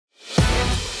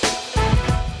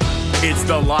It's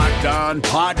the Locked On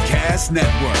Podcast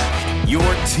Network, your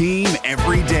team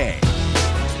every day.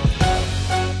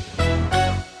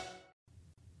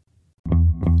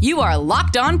 You are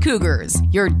Locked On Cougars,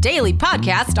 your daily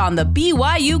podcast on the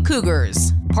BYU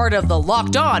Cougars, part of the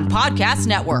Locked On Podcast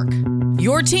Network,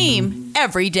 your team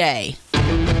every day.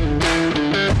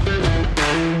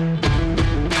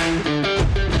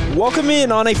 Welcome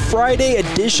in on a Friday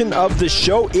edition of the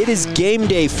show. It is game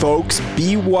day, folks.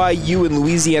 BYU and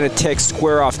Louisiana Tech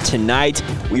square off tonight.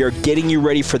 We are getting you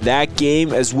ready for that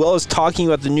game, as well as talking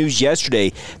about the news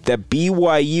yesterday that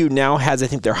BYU now has, I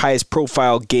think, their highest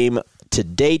profile game to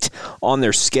date on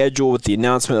their schedule, with the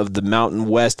announcement of the Mountain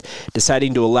West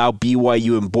deciding to allow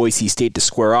BYU and Boise State to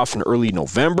square off in early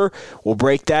November. We'll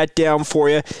break that down for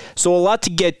you. So a lot to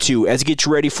get to as we get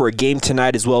you ready for a game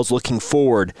tonight, as well as looking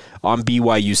forward on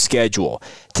BYU's schedule.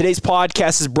 Today's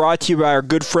podcast is brought to you by our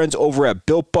good friends over at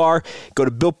Built Bar. Go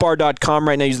to BuiltBar.com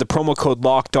right now. Use the promo code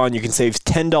LOCKEDON. You can save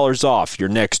 $10 off your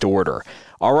next order.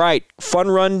 All right, fun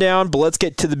rundown, but let's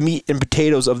get to the meat and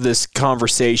potatoes of this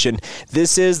conversation.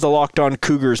 This is the Locked On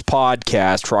Cougars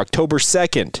podcast for October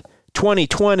 2nd,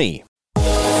 2020.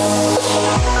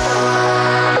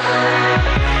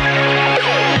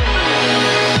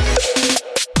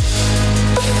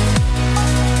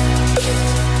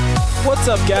 What's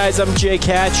up, guys? I'm Jake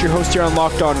Hatch, your host here on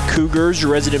Locked On Cougars,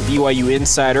 your resident BYU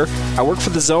insider. I work for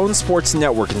the Zone Sports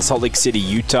Network in Salt Lake City,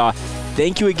 Utah.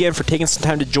 Thank you again for taking some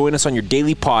time to join us on your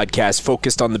daily podcast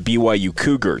focused on the BYU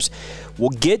Cougars. We'll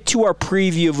get to our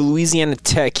preview of Louisiana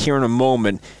Tech here in a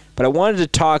moment, but I wanted to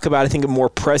talk about, I think, a more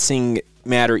pressing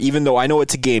matter, even though I know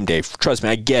it's a game day. Trust me,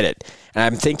 I get it. And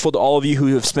I'm thankful to all of you who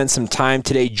have spent some time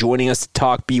today joining us to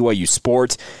talk BYU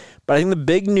sports. But I think the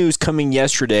big news coming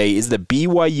yesterday is that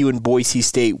BYU and Boise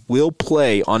State will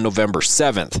play on November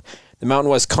 7th. The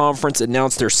Mountain West Conference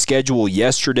announced their schedule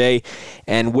yesterday,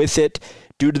 and with it,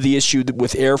 due to the issue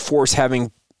with Air Force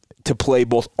having to play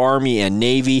both Army and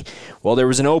Navy, well, there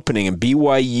was an opening, and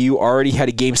BYU already had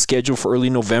a game scheduled for early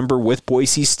November with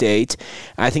Boise State.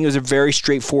 And I think it was a very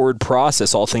straightforward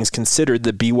process, all things considered,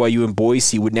 that BYU and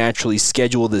Boise would naturally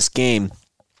schedule this game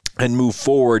and move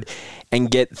forward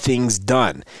and get things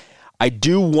done. I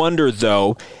do wonder,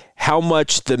 though, how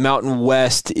much the Mountain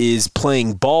West is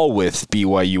playing ball with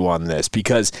BYU on this,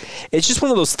 because it's just one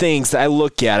of those things that I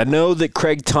look at. I know that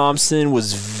Craig Thompson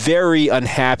was very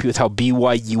unhappy with how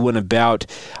BYU went about,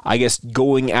 I guess,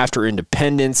 going after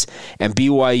independence, and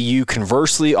BYU,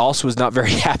 conversely, also was not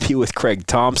very happy with Craig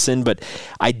Thompson, but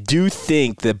I do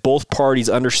think that both parties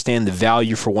understand the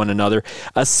value for one another,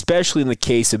 especially in the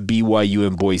case of BYU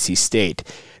and Boise State.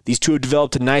 These two have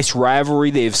developed a nice rivalry.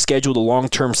 They have scheduled a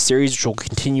long-term series which will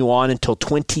continue on until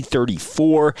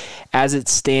 2034. As it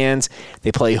stands,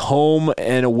 they play home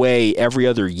and away every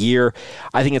other year.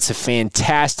 I think it's a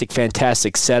fantastic,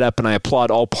 fantastic setup, and I applaud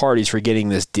all parties for getting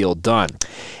this deal done.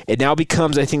 It now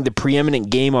becomes, I think, the preeminent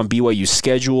game on BYU's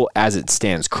schedule as it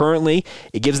stands currently.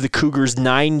 It gives the Cougars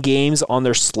 9 games on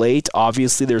their slate.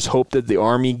 Obviously, there's hope that the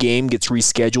Army game gets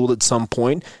rescheduled at some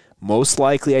point. Most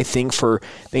likely, I think, for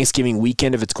Thanksgiving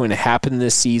weekend, if it's going to happen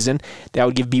this season. That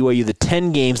would give BYU the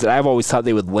 10 games that I've always thought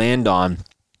they would land on.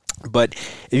 But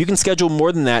if you can schedule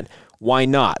more than that, why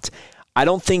not? I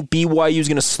don't think BYU is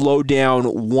going to slow down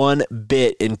one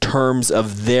bit in terms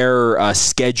of their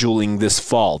scheduling this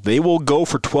fall. They will go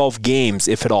for 12 games,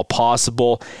 if at all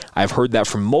possible. I've heard that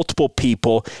from multiple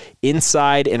people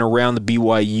inside and around the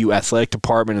BYU athletic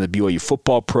department and the BYU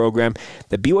football program,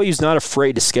 that BYU is not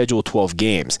afraid to schedule 12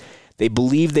 games. They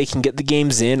believe they can get the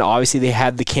games in. Obviously, they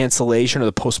had the cancellation or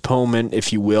the postponement,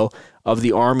 if you will, of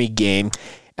the Army game.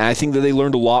 And I think that they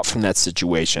learned a lot from that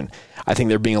situation. I think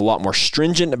they're being a lot more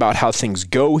stringent about how things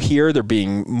go here. They're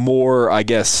being more, I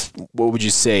guess, what would you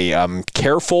say,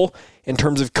 careful in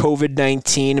terms of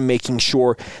COVID-19 and making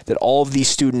sure that all of these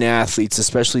student athletes,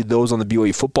 especially those on the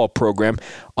BYU football program,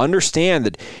 understand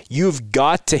that you've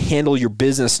got to handle your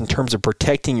business in terms of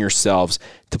protecting yourselves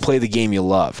to play the game you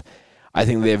love. I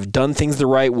think they've done things the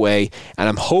right way, and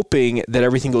I'm hoping that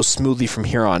everything goes smoothly from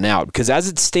here on out. Because as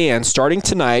it stands, starting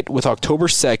tonight with October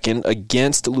 2nd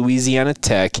against Louisiana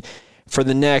Tech, for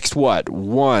the next,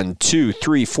 1, 2,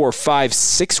 3, 4, 5,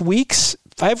 6 weeks?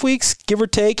 5 weeks, give or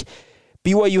take?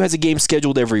 BYU has a game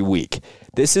scheduled every week.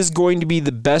 This is going to be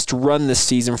the best run this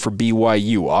season for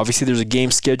BYU. Obviously, there's a game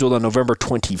scheduled on November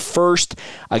 21st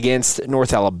against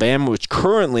North Alabama, which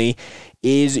currently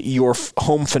is your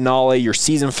home finale, your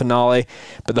season finale.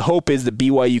 But the hope is that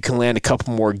BYU can land a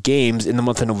couple more games in the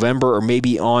month of November or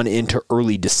maybe on into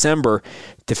early December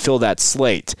to fill that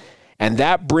slate. And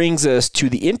that brings us to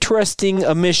the interesting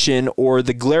omission or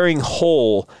the glaring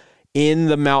hole in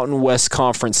the Mountain West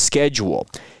Conference schedule.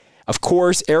 Of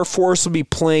course, Air Force will be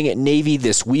playing at Navy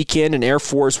this weekend, and Air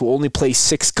Force will only play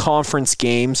 6 conference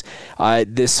games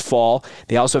this fall.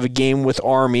 They also have a game with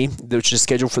Army, which is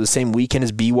scheduled for the same weekend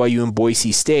as BYU and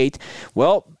Boise State.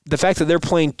 Well, the fact that they're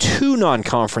playing 2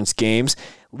 non-conference games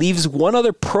leaves one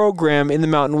other program in the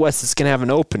Mountain West that's going to have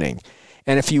an opening.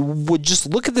 And if you would just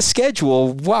look at the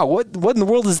schedule, wow, what in the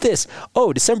world is this?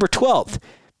 Oh, December 12th,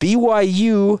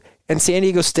 BYU and San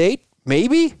Diego State?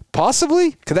 Maybe?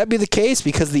 Possibly? Could that be the case?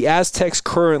 Because the Aztecs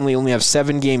currently only have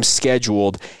 7 games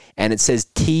scheduled, and it says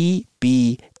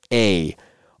TBA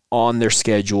on their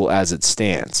schedule as it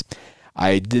stands.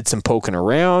 I did some poking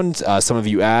around. Some of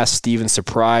you asked, Steven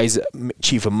Surprise,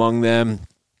 chief among them,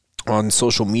 on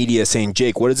social media saying,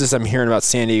 Jake, what is this I'm hearing about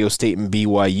San Diego State and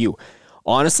BYU?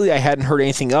 Honestly, I hadn't heard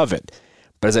anything of it.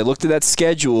 But as I looked at that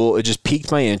schedule, it just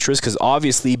piqued my interest because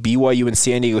obviously BYU and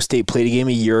San Diego State played a game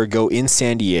a year ago in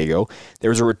San Diego. There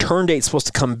was a return date supposed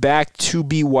to come back to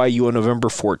BYU on November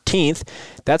 14th.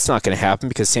 That's not going to happen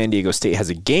because San Diego State has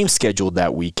a game scheduled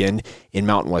that weekend in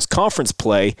Mountain West Conference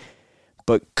play.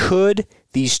 But could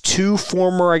these 2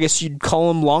 former, I guess you'd call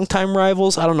them longtime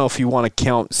rivals? I don't know if you want to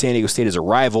count San Diego State as a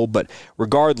rival, but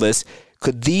regardless,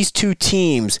 could these 2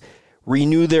 teams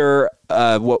renew their,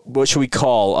 what should we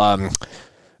call,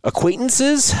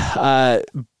 acquaintances?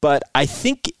 But I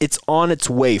think it's on its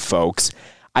way, folks.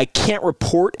 I can't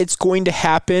report it's going to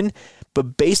happen,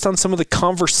 but based on some of the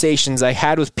conversations I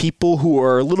had with people who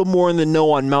are a little more in the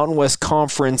know on Mountain West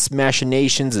Conference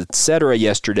machinations, etc.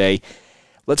 yesterday,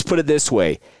 let's put it this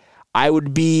way. I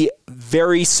would be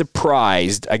very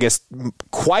surprised, I guess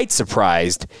quite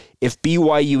surprised, if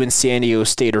BYU and San Diego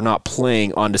State are not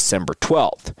playing on December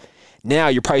 12th. Now,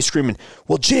 you're probably screaming,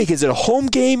 well, Jake, is it a home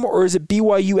game or is it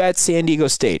BYU at San Diego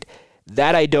State?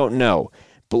 That I don't know.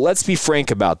 But let's be frank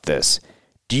about this.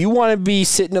 Do you want to be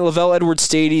sitting at LaVell Edwards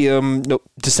Stadium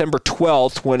December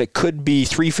 12th when it could be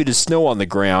 3 feet of snow on the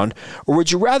ground? Or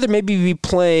would you rather maybe be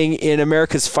playing in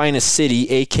America's finest city,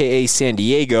 a.k.a. San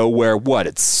Diego, where,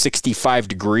 it's 65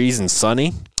 degrees and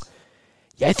sunny?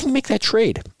 Yeah, I think make that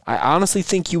trade. I honestly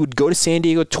think you would go to San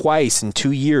Diego twice in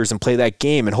 2 years and play that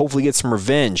game and hopefully get some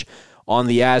revenge on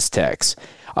the Aztecs.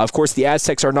 Of course, the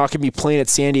Aztecs are not going to be playing at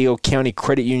San Diego County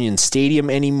Credit Union Stadium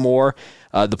anymore.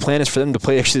 The plan is for them to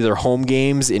play actually their home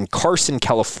games in Carson,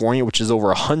 California, which is over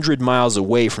 100 miles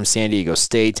away from San Diego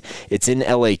State. It's in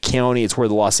LA County. It's where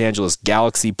the Los Angeles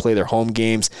Galaxy play their home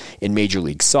games in Major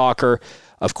League Soccer.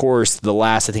 Of course, the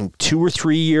last, 2 or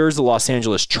 3 years, the Los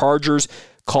Angeles Chargers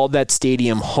called that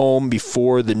stadium home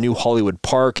before the new Hollywood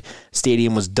Park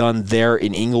stadium was done there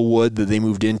in Inglewood that they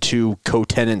moved into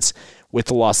co-tenants with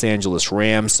the Los Angeles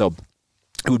Rams. So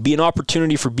it would be an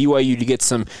opportunity for BYU to get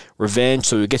some revenge.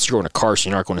 So I guess you're going to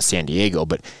Carson, you're not going to San Diego,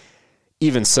 but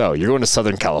even so, you're going to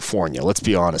Southern California. Let's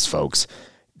be honest, folks.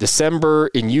 December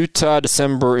in Utah,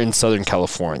 December in Southern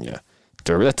California.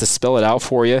 Do I really have to spell it out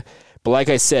for you? But like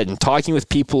I said, in talking with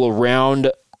people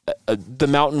around the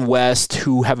Mountain West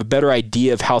who have a better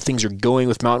idea of how things are going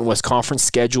with Mountain West Conference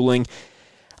scheduling,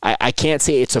 I can't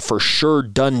say it's a for sure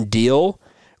done deal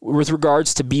with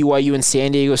regards to BYU and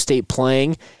San Diego State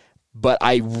playing, but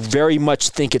I very much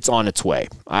think it's on its way.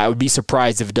 I would be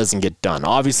surprised if it doesn't get done.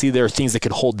 Obviously, there are things that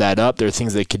could hold that up. There are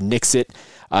things that could nix it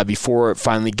before it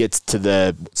finally gets to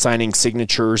the signing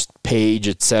signatures page,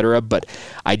 etc. But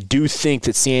I do think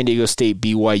that San Diego State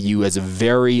BYU has a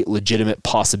very legitimate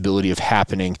possibility of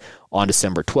happening on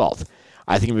December 12th.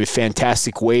 I think it would be a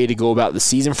fantastic way to go about the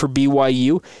season for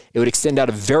BYU. It would extend out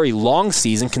a very long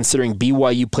season considering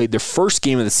BYU played their first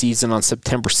game of the season on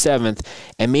September 7th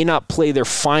and may not play their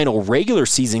final regular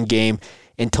season game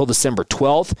until December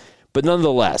 12th. But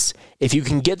nonetheless, if you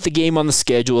can get the game on the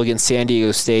schedule against San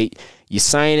Diego State, you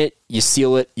sign it, you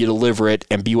seal it, you deliver it,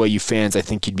 and BYU fans, I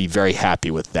think you'd be very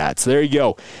happy with that. So there you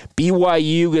go.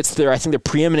 BYU gets their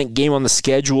preeminent game on the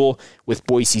schedule with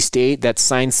Boise State. That's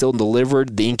signed, sealed, and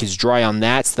delivered. The ink is dry on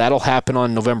that, so that'll happen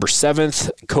on November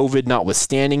 7th, COVID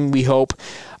notwithstanding, we hope.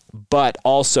 But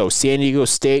also, San Diego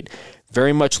State,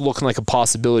 very much looking like a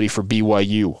possibility for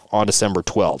BYU on December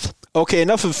 12th. Okay,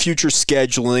 enough of future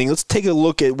scheduling. Let's take a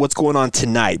look at what's going on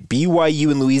tonight.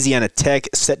 BYU and Louisiana Tech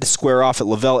set to square off at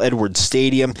LaVell Edwards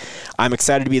Stadium. I'm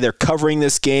excited to be there covering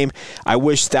this game. I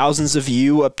wish thousands of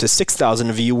you, up to 6,000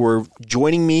 of you, were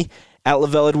joining me at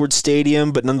LaVell Edwards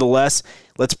Stadium, but nonetheless,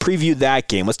 let's preview that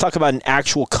game. Let's talk about an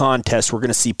actual contest we're going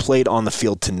to see played on the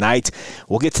field tonight.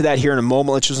 We'll get to that here in a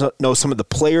moment. Let's just know some of the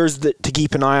players to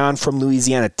keep an eye on from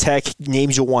Louisiana Tech,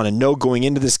 names you'll want to know going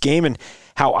into this game, and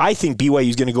how I think BYU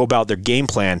is going to go about their game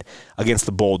plan against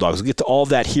the Bulldogs. We'll get to all of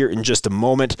that here in just a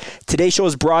moment. Today's show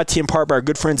is brought to you in part by our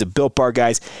good friends at Built Bar,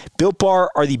 guys. Built Bar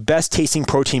are the best tasting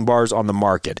protein bars on the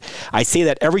market. I say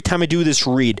that every time I do this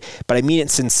read, but I mean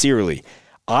it sincerely.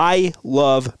 I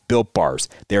love Built Bars.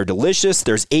 They're delicious.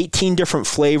 There's 18 different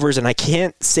flavors, and I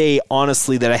can't say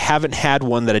honestly that I haven't had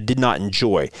one that I did not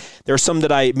enjoy. There are some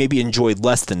that I maybe enjoyed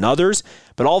less than others,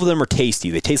 but all of them are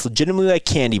tasty. They taste legitimately like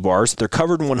candy bars. They're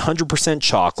covered in 100%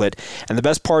 chocolate, and the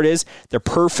best part is they're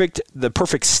the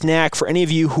perfect snack for any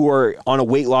of you who are on a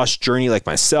weight loss journey like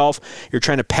myself. You're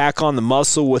trying to pack on the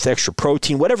muscle with extra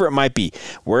protein, whatever it might be.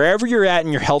 Wherever you're at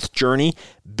in your health journey,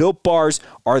 Built Bars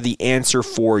are the answer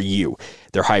for you.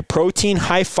 They're high protein,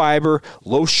 high fiber,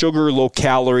 low sugar, low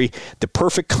calorie, the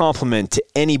perfect complement to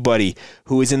anybody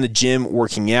who is in the gym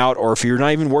working out, or if you're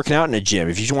not even working out in a gym.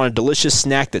 If you just want a delicious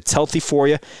snack that's healthy for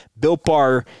you, Built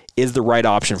Bar is the right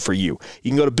option for you.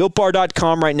 You can go to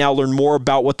BuiltBar.com right now, learn more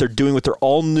about what they're doing with their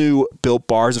all-new Built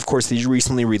Bars. Of course, they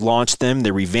recently relaunched them,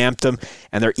 they revamped them,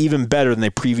 and they're even better than they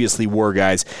previously were,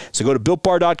 guys. So go to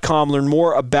BuiltBar.com, learn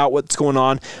more about what's going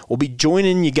on. We'll be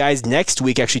joining you guys next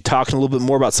week, actually talking a little bit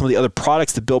more about some of the other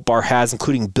products that Built Bar has,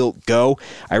 including Built Go.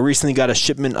 I recently got a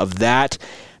shipment of that.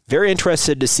 Very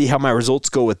interested to see how my results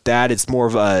go with that. It's more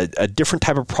of a different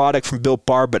type of product from Built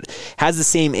Bar, but has the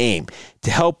same aim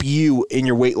to help you in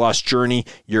your weight loss journey,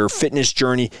 your fitness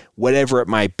journey, whatever it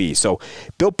might be. So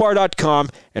BuiltBar.com,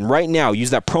 and right now, use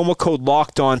that promo code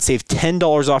LOCKEDON, save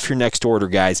 $10 off your next order,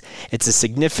 guys. It's a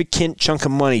significant chunk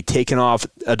of money taken off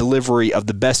a delivery of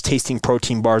the best tasting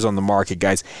protein bars on the market,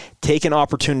 guys. Take an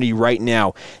opportunity right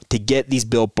now to get these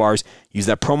Built Bars. Use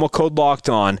that promo code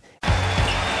LOCKEDON.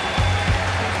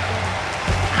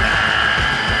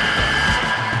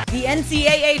 The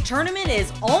NCAA tournament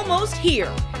is almost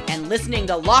here, and listening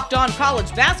to Locked On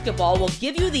College Basketball will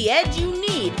give you the edge you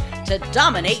need to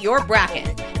dominate your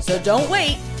bracket. So don't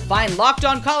wait. Find Locked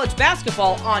On College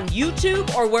Basketball on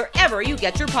YouTube or wherever you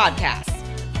get your podcasts.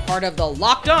 Part of the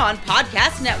Locked On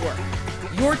Podcast Network.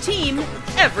 Your team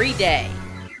every day.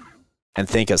 And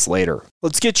thank us later.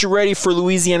 Let's get you ready for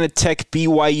Louisiana Tech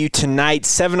BYU tonight,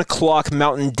 7 o'clock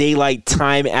Mountain Daylight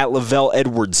Time at LaVell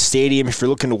Edwards Stadium. If you're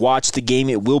looking to watch the game,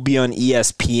 it will be on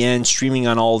ESPN, streaming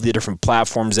on all the different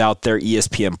platforms out there.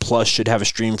 ESPN Plus should have a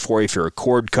stream for you if you're a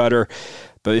cord cutter.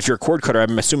 But if you're a cord cutter,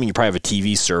 I'm assuming you probably have a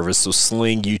TV service, so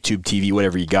Sling, YouTube TV,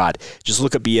 whatever you got. Just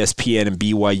look up ESPN and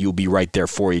BYU will be right there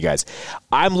for you guys.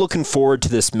 I'm looking forward to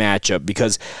this matchup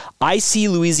because I see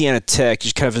Louisiana Tech,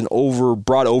 just kind of an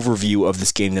broad overview of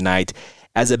this game tonight,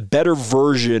 as a better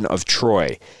version of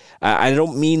Troy. I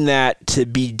don't mean that to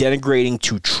be denigrating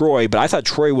to Troy, but I thought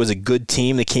Troy was a good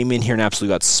team. They came in here and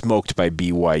absolutely got smoked by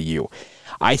BYU.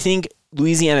 I think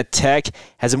Louisiana Tech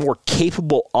has a more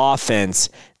capable offense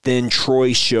than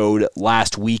Troy showed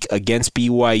last week against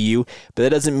BYU, but that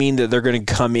doesn't mean that they're going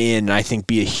to come in and I think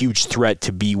be a huge threat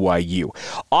to BYU.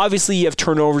 Obviously, you have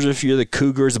turnovers if you're the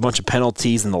Cougars, a bunch of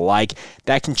penalties and the like.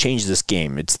 That can change this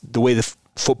game. It's the way the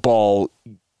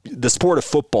sport of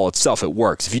football itself, it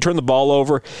works. If you turn the ball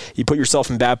over, you put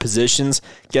yourself in bad positions,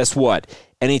 guess what?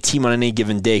 Any team on any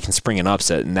given day can spring an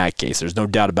upset in that case. There's no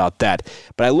doubt about that.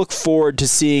 But I look forward to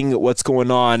seeing what's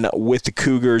going on with the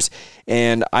Cougars,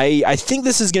 and I think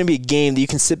this is going to be a game that you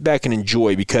can sit back and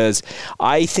enjoy because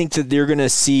I think that they're going to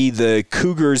see the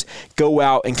Cougars go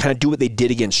out and kind of do what they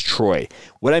did against Troy.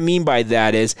 What I mean by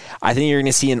that is I think you're going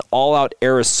to see an all-out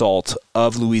air assault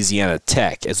of Louisiana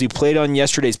Tech. As we played on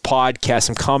yesterday's podcast,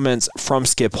 some comments from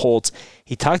Skip Holtz,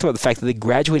 he talked about the fact that they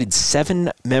graduated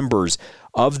 7 members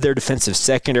of their defensive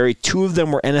secondary. 2 of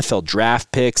them were NFL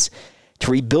draft picks.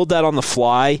 To rebuild that on the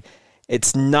fly,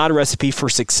 it's not a recipe for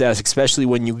success, especially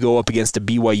when you go up against a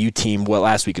BYU team. What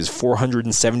last week is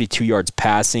 472 yards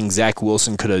passing. Zach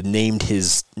Wilson could have named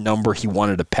his number he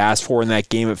wanted to pass for in that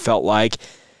game, it felt like.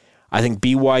 I think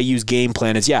BYU's game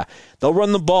plan is, they'll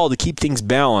run the ball to keep things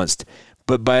balanced,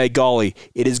 but by golly,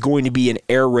 it is going to be an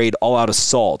air raid all-out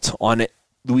assault on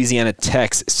Louisiana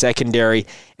Tech's secondary,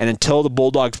 and until the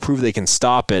Bulldogs prove they can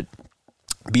stop it,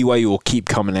 BYU will keep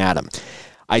coming at them.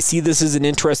 I see this as an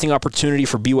interesting opportunity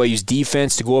for BYU's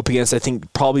defense to go up against, I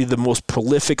think, probably the most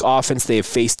prolific offense they have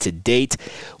faced to date.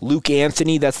 Luke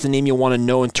Anthony, that's the name you'll want to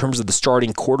know in terms of the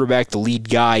starting quarterback, the lead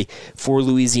guy for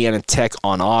Louisiana Tech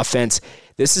on offense.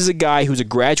 This is a guy who's a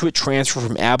graduate transfer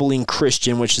from Abilene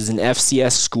Christian, which is an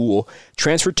FCS school,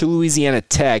 transferred to Louisiana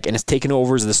Tech, and has taken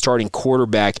over as the starting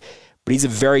quarterback, but he's a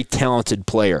very talented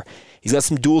player. He's got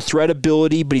some dual threat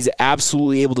ability, but he's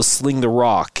absolutely able to sling the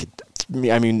rock.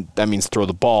 I mean, that means throw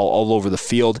the ball all over the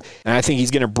field, and I think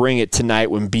he's going to bring it tonight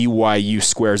when BYU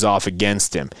squares off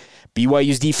against him.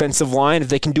 BYU's defensive line, if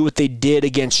they can do what they did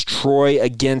against Troy,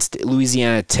 against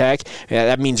Louisiana Tech,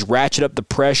 that means ratchet up the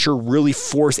pressure, really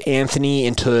force Anthony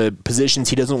into positions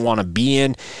he doesn't want to be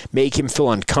in, make him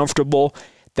feel uncomfortable.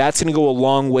 That's going to go a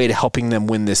long way to helping them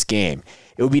win this game.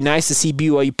 It would be nice to see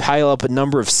BYU pile up a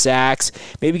number of sacks,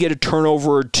 maybe get a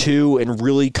turnover or two, and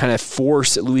really kind of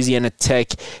force Louisiana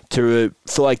Tech to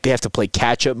feel like they have to play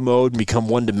catch-up mode and become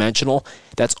one-dimensional.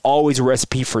 That's always a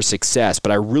recipe for success,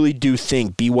 but I really do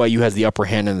think BYU has the upper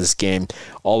hand in this game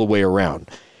all the way around.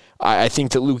 I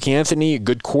think that Luke Anthony, a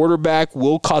good quarterback,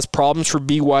 will cause problems for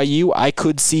BYU. I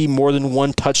could see more than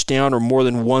one touchdown or more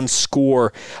than one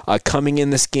score coming in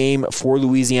this game for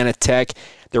Louisiana Tech.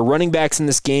 Their running backs in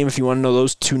this game, if you want to know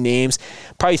those two names,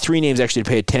 probably three names actually to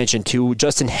pay attention to.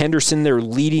 Justin Henderson, their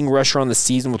leading rusher on the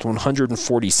season with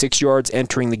 146 yards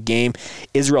entering the game.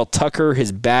 Israel Tucker,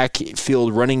 his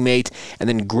backfield running mate. And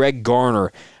then Greg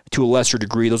Garner, to a lesser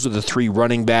degree. Those are the three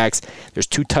running backs. There's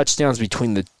 2 touchdowns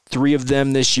between the three of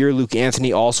them this year. Luke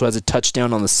Anthony also has a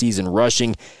touchdown on the season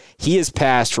rushing. He has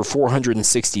passed for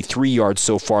 463 yards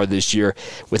so far this year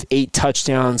with 8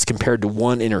 touchdowns compared to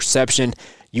 1 interception.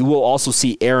 You will also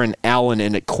see Aaron Allen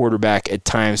in at quarterback at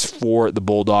times for the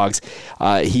Bulldogs.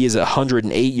 He is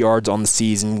 108 yards on the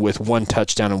season with 1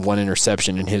 touchdown and 1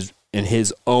 interception in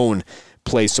his own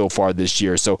play so far this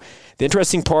year. So the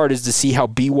interesting part is to see how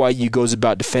BYU goes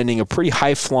about defending a pretty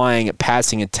high-flying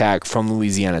passing attack from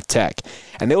Louisiana Tech.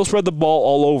 And they will spread the ball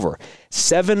all over.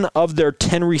 7 of their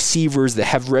 10 receivers that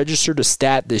have registered a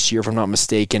stat this year, if I'm not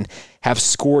mistaken, have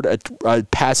scored a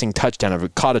passing touchdown,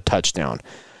 have caught a touchdown.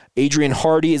 Adrian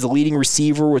Hardy is a leading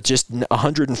receiver with just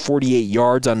 148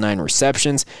 yards on 9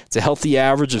 receptions. It's a healthy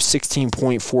average of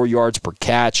 16.4 yards per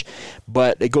catch,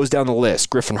 but it goes down the list.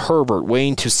 Griffin Herbert,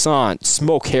 Wayne Toussaint,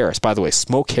 Smoke Harris. By the way,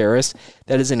 Smoke Harris,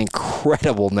 that is an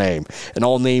incredible name. An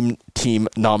all-name team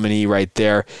nominee right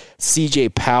there.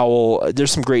 CJ Powell.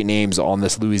 There's some great names on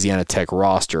this Louisiana Tech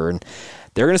roster, and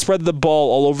they're going to spread the ball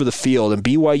all over the field, and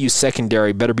BYU's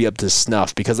secondary better be up to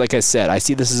snuff because, like I said, I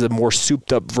see this as a more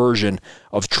souped-up version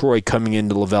of Troy coming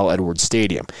into Lavelle Edwards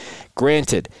Stadium.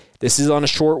 Granted, this is on a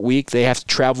short week. They have to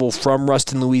travel from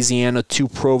Ruston, Louisiana to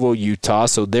Provo, Utah,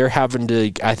 so they're having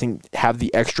to, I think, have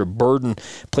the extra burden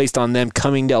placed on them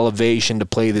coming to Elevation to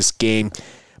play this game.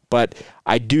 But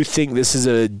I do think this is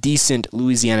a decent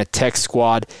Louisiana Tech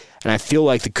squad, and I feel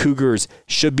like the Cougars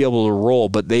should be able to roll,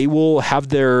 but they will have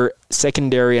their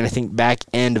secondary and I think back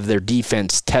end of their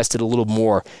defense tested a little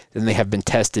more than they have been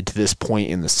tested to this point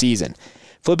in the season.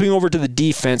 Flipping over to the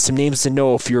defense, some names to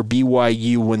know if you're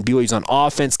BYU when BYU's on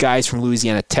offense, guys from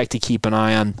Louisiana Tech to keep an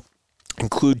eye on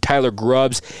include Tyler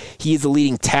Grubbs. He is the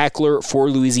leading tackler for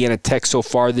Louisiana Tech so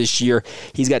far this year.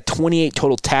 He's got 28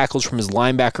 total tackles from his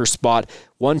linebacker spot,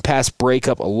 1 pass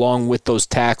breakup along with those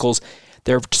tackles.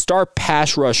 Their star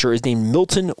pass rusher is named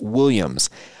Milton Williams.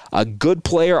 A good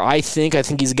player, I think. I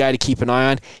think he's a guy to keep an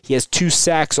eye on. He has 2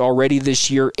 sacks already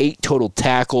this year, 8 total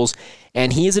tackles,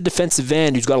 and he is a defensive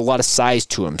end who's got a lot of size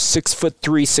to him. 6'3",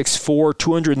 6'4",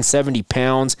 270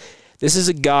 pounds. This is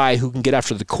a guy who can get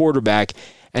after the quarterback,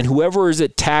 and whoever is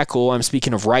at tackle, I'm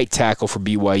speaking of right tackle for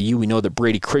BYU. We know that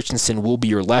Brady Christensen will be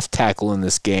your left tackle in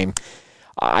this game.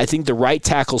 I think the right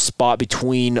tackle spot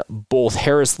between both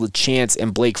Harris LaChance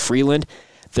and Blake Freeland,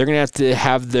 they're going to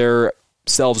have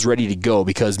themselves ready to go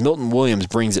because Milton Williams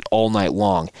brings it all night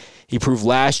long. He proved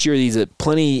last year that he's a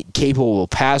plenty capable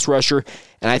pass rusher,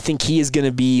 and I think he is going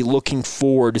to be looking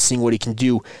forward to seeing what he can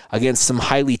do against some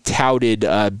highly touted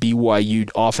BYU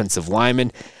offensive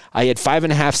linemen. I had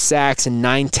 5.5 sacks and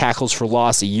 9 tackles for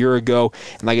loss a year ago.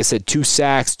 And like I said, 2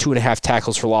 sacks, 2.5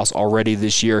 tackles for loss already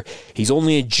this year. He's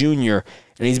only a junior,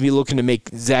 and he's going to be looking to make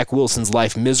Zach Wilson's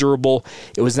life miserable.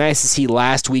 It was nice to see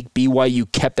last week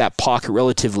BYU kept that pocket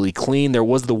relatively clean. There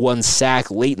was the 1 sack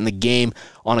late in the game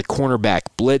on a cornerback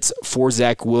blitz for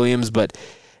Zach Williams, but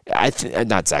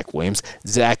Zach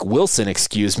Wilson,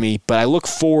 but I look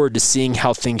forward to seeing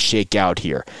how things shake out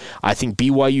here. I think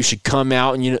BYU should come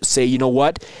out and say, you know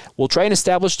what, we'll try and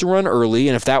establish the run early,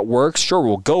 and if that works, sure,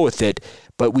 we'll go with it.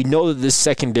 But we know that this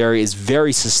secondary is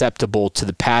very susceptible to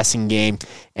the passing game,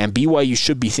 and BYU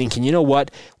should be thinking, you know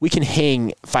what, we can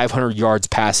hang 500 yards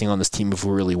passing on this team if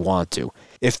we really want to.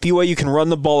 If BYU can run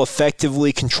the ball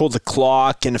effectively, control the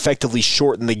clock, and effectively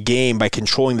shorten the game by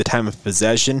controlling the time of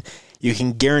possession, you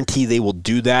can guarantee they will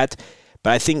do that.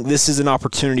 but I think this is an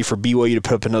opportunity for BYU to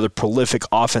put up another prolific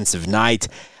offensive night.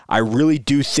 I really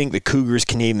do think the Cougars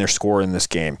can name their score in this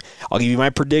game. I'll give you my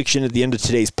prediction at the end of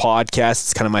today's podcast.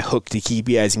 It's kind of my hook to keep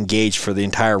you guys engaged for the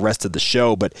entire rest of the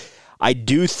show, but I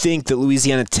do think that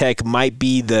Louisiana Tech might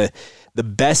be the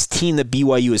best team that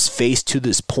BYU has faced to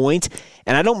this point.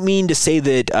 And I don't mean to say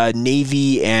that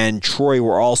Navy and Troy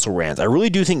were also rans. I really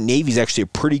do think Navy's actually a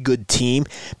pretty good team.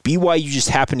 BYU just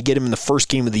happened to get them in the first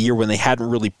game of the year when they hadn't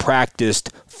really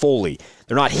practiced fully.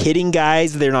 They're not hitting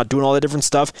guys. They're not doing all that different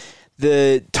stuff.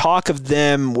 The talk of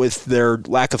them with their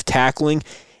lack of tackling,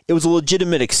 it was a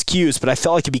legitimate excuse, but I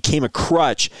felt like it became a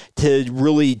crutch to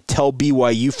really tell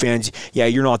BYU fans, yeah,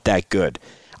 you're not that good.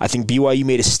 I think BYU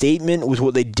made a statement with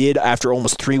what they did after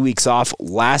almost 3 weeks off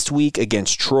last week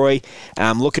against Troy, and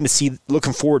I'm looking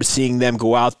forward to seeing them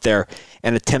go out there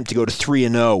and attempt to go to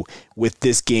 3-0 with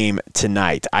this game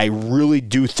tonight. I really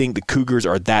do think the Cougars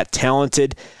are that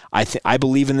talented. I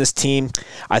believe in this team.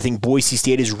 I think Boise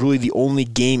State is really the only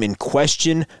game in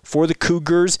question for the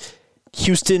Cougars.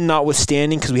 Houston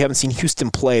notwithstanding, because we haven't seen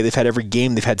Houston play. They've had every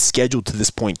game they've had scheduled to this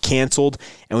point canceled,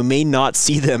 and we may not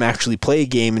see them actually play a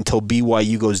game until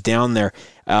BYU goes down there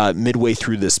midway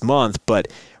through this month. But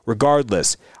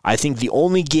regardless, I think the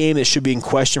only game that should be in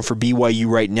question for BYU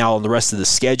right now on the rest of the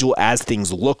schedule as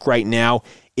things look right now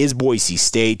is Boise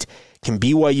State. Can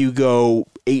BYU go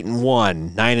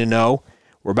 8-1, 9-0?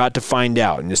 We're about to find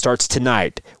out, and it starts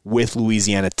tonight with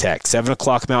Louisiana Tech. 7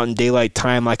 o'clock Mountain Daylight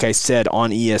Time, like I said,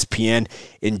 on ESPN.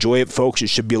 Enjoy it, folks. It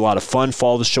should be a lot of fun.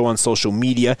 Follow the show on social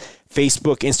media,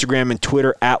 Facebook, Instagram, and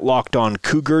Twitter at Locked On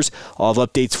Cougars. I'll have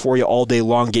updates for you all day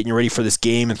long, getting you ready for this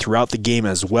game and throughout the game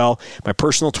as well. My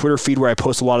personal Twitter feed, where I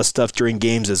post a lot of stuff during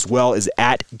games as well, is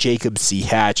at Jacob C.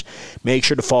 Hatch. Make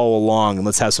sure to follow along, and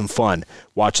let's have some fun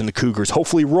watching the Cougars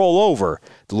hopefully roll over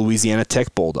the Louisiana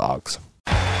Tech Bulldogs.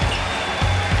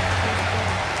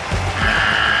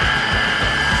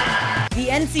 The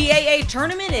NCAA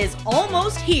tournament is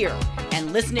almost here,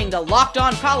 and listening to Locked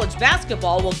On College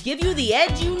Basketball will give you the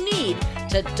edge you need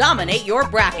to dominate your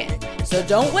bracket. So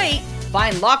don't wait.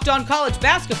 Find Locked On College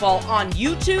Basketball on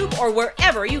YouTube or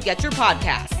wherever you get your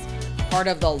podcasts. Part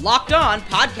of the Locked On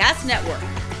Podcast Network.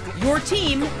 Your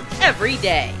team every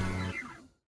day.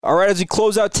 All right, as we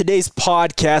close out today's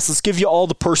podcast, let's give you all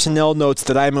the personnel notes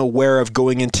that I'm aware of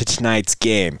going into tonight's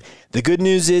game. The good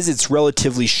news is it's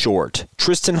relatively short.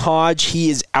 Tristan Hodge, he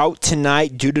is out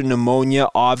tonight due to pneumonia,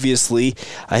 obviously.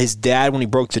 His dad, when he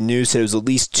broke the news, said it was at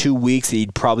least 2 weeks that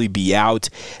he'd probably be out.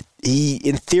 He,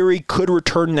 in theory, could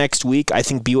return next week. I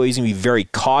think BYU is going to be very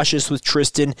cautious with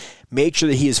Tristan. Make sure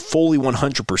that he is fully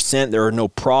 100%. There are no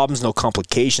problems, no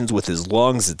complications with his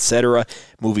lungs, etc.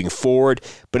 moving forward.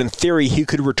 But in theory, he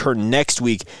could return next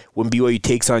week when BYU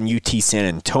takes on UT San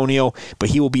Antonio, but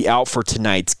he will be out for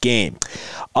tonight's game.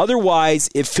 Otherwise,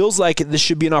 it feels like this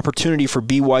should be an opportunity for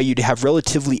BYU to have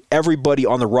relatively everybody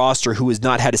on the roster who has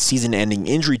not had a season-ending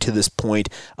injury to this point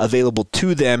available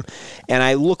to them, and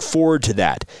I look forward to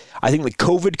that. I think the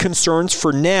COVID concerns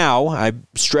for now, I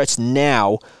stress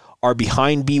now, are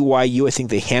behind BYU. I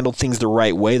think they handled things the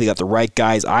right way. They got the right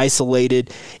guys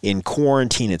isolated, in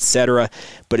quarantine, etc.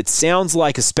 But it sounds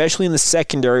like, especially in the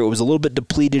secondary, it was a little bit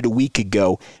depleted a week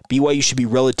ago. BYU should be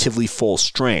relatively full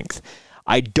strength.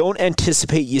 I don't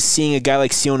anticipate you seeing a guy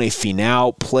like Sione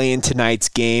Finau play in tonight's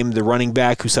game. The running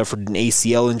back who suffered an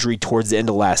ACL injury towards the end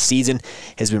of last season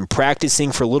has been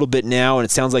practicing for a little bit now, and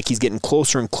it sounds like he's getting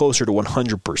closer and closer to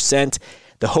 100%.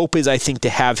 The hope is, I think, to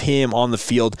have him on the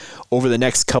field over the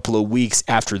next couple of weeks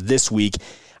after this week.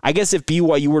 I guess if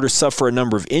BYU were to suffer a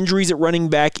number of injuries at running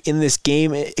back in this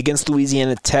game against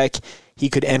Louisiana Tech, he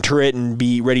could enter it and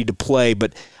be ready to play,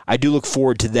 but I do look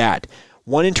forward to that.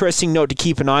 One interesting note to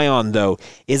keep an eye on, though,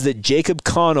 is that Jacob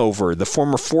Conover, the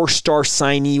former four-star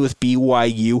signee with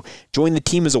BYU, joined the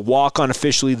team as a walk-on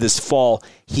officially this fall.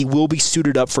 He will be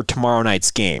suited up for tomorrow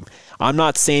night's game. I'm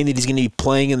not saying that he's going to be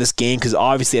playing in this game because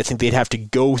obviously I think they'd have to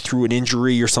go through an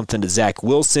injury or something to Zach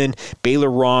Wilson,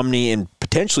 Baylor Romney, and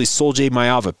potentially Soljay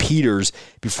Maiava-Peters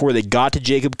before they got to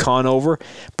Jacob Conover,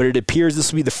 but it appears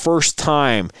this will be the first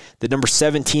time that number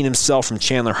 17 himself from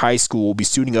Chandler High School will be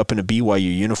suiting up in a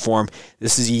BYU uniform.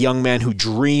 This is a young man who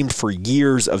dreamed for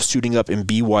years of suiting up in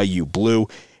BYU blue.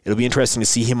 It'll be interesting to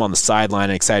see him on the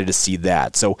sideline and excited to see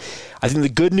that. So I think the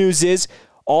good news is,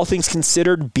 all things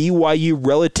considered, BYU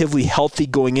relatively healthy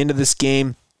going into this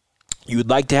game. You would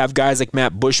like to have guys like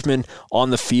Matt Bushman on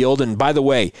the field. And by the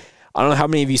way, I don't know how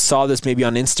many of you saw this maybe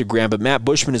on Instagram, but Matt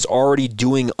Bushman is already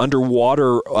doing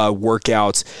underwater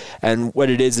workouts. And what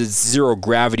it is zero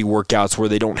gravity workouts where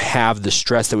they don't have the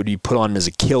stress that would be put on his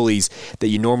Achilles that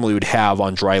you normally would have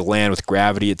on dry land with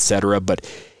gravity, etc. But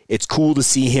it's cool to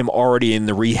see him already in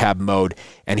the rehab mode,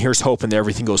 and here's hoping that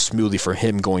everything goes smoothly for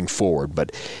him going forward.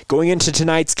 But going into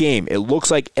tonight's game, it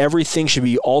looks like everything should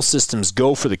be all systems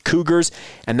go for the Cougars,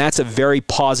 and that's a very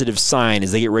positive sign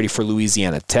as they get ready for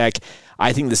Louisiana Tech.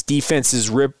 I think this defense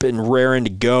is rip and raring to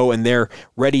go, and they're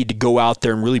ready to go out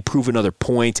there and really prove another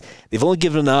point. They've only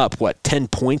given up, 10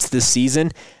 points this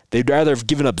season? They'd rather have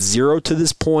given up 0 to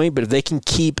this point, but if they can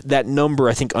keep that number,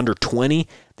 I think, under 20,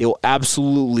 they will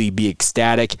absolutely be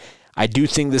ecstatic. I do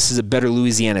think this is a better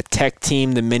Louisiana Tech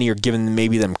team than many are giving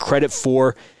maybe them credit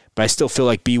for, but I still feel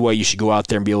like BYU should go out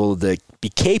there and be able to be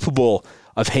capable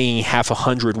of hanging half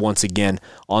 100 once again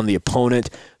on the opponent.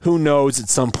 Who knows at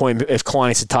some point if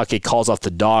Kalani Sitake calls off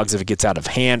the dogs if it gets out of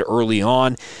hand early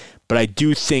on, but I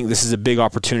do think this is a big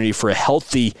opportunity for a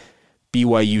healthy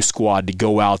BYU squad to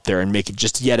go out there and make it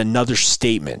just yet another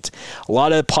statement. A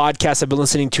lot of podcasts I've been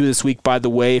listening to this week, by the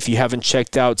way, if you haven't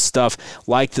checked out stuff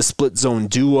like the Split Zone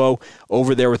Duo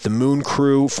over there with the Moon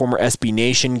Crew, former SB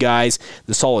Nation guys,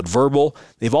 the Solid Verbal,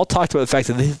 they've all talked about the fact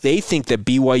that they think that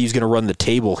BYU is going to run the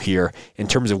table here in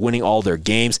terms of winning all their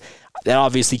games. That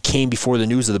obviously came before the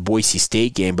news of the Boise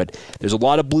State game, but there's a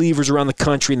lot of believers around the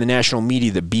country and the national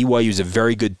media that BYU is a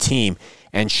very good team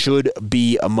and should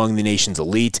be among the nation's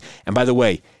elite. And by the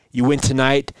way, you win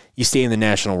tonight, you stay in the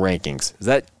national rankings.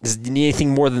 Is you need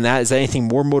anything more than that? Is that anything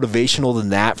more motivational than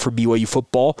that for BYU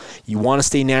football? You want to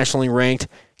stay nationally ranked?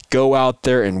 Go out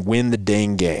there and win the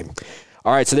dang game.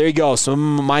 All right, so there you go.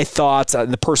 Some of my thoughts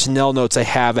and the personnel notes I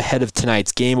have ahead of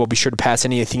tonight's game. I'll be sure to pass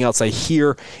anything else I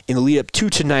hear in the lead up to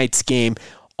tonight's game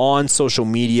on social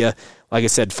media. Like I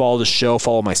said, follow the show,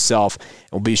 follow myself,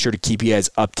 and we'll be sure to keep you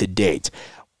guys up to date.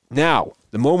 Now,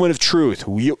 the moment of truth,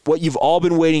 what you've all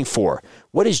been waiting for.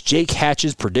 What is Jake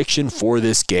Hatch's prediction for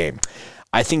this game?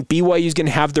 I think BYU is going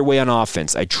to have their way on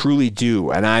offense. I truly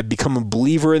do. And I've become a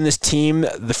believer in this team.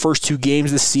 The first 2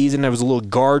 games this season, I was a little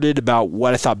guarded about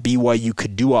what I thought BYU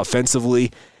could do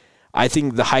offensively. I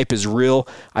think the hype is real.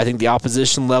 I think the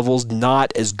opposition level's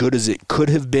not as good as it could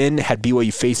have been had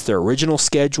BYU faced their original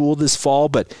schedule this fall.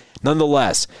 But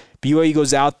nonetheless, BYU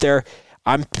goes out there.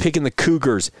 I'm picking the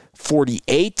Cougars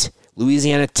 48,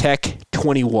 Louisiana Tech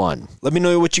 21. Let me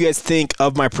know what you guys think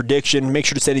of my prediction. Make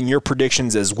sure to send in your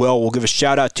predictions as well. We'll give a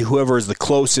shout out to whoever is the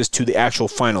closest to the actual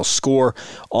final score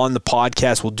on the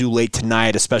podcast. We'll do late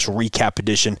tonight a special recap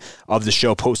edition of the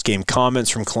show, post-game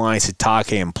comments from Kalani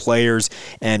Sitake and players,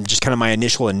 and just kind of my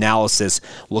initial analysis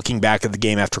looking back at the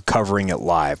game after covering it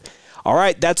live. All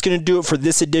right, that's going to do it for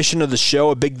this edition of the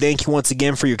show. A big thank you once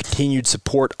again for your continued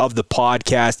support of the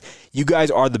podcast. You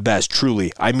guys are the best,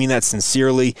 truly. I mean that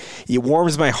sincerely. It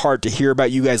warms my heart to hear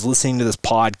about you guys listening to this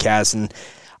podcast, and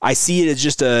I see it as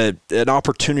just an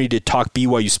opportunity to talk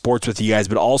BYU sports with you guys,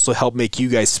 but also help make you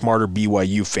guys smarter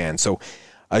BYU fans. So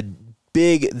a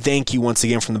big thank you once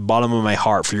again from the bottom of my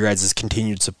heart for your guys'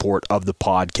 continued support of the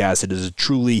podcast. It is a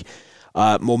truly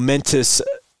momentous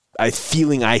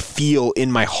feeling I feel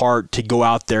in my heart to go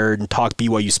out there and talk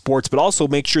BYU sports, but also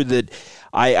make sure that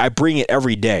I bring it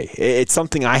every day. It's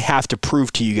something I have to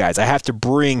prove to you guys. I have to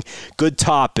bring good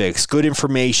topics, good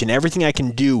information, everything I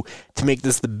can do to make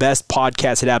this the best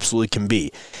podcast it absolutely can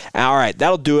be. All right,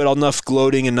 that'll do it. Enough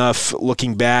gloating, enough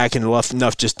looking back, and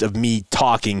enough just of me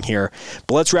talking here.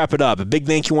 But let's wrap it up. A big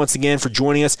thank you once again for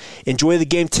joining us. Enjoy the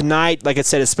game tonight. Like I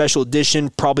said, a special edition,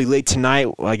 probably late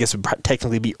tonight. Well, I guess it would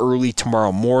technically be early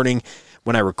tomorrow morning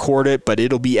when I record it, but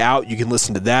it'll be out. You can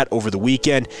listen to that over the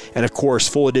weekend. And of course,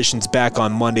 full edition's back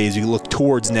on Monday as we look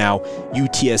towards now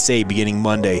UTSA beginning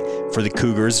Monday for the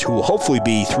Cougars, who will hopefully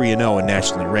be 3-0 and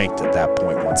nationally ranked at that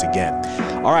point once again.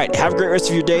 All right, have a great rest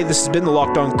of your day. This has been the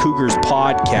Locked On Cougars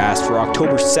podcast for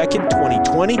October 2nd,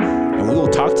 2020, and we will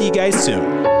talk to you guys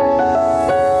soon.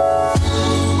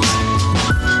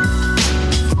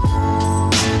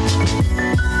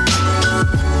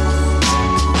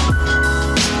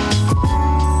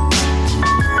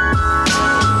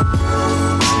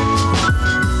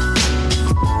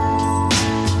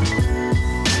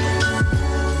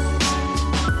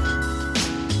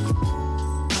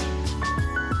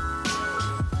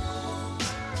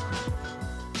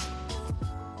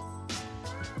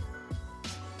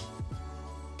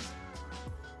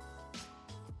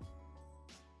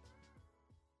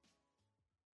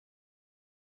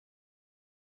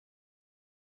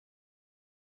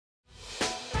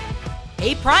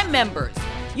 Hey, Prime members,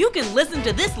 you can listen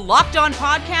to this Locked On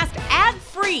podcast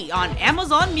ad-free on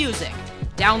Amazon Music.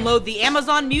 Download the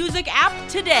Amazon Music app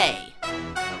today.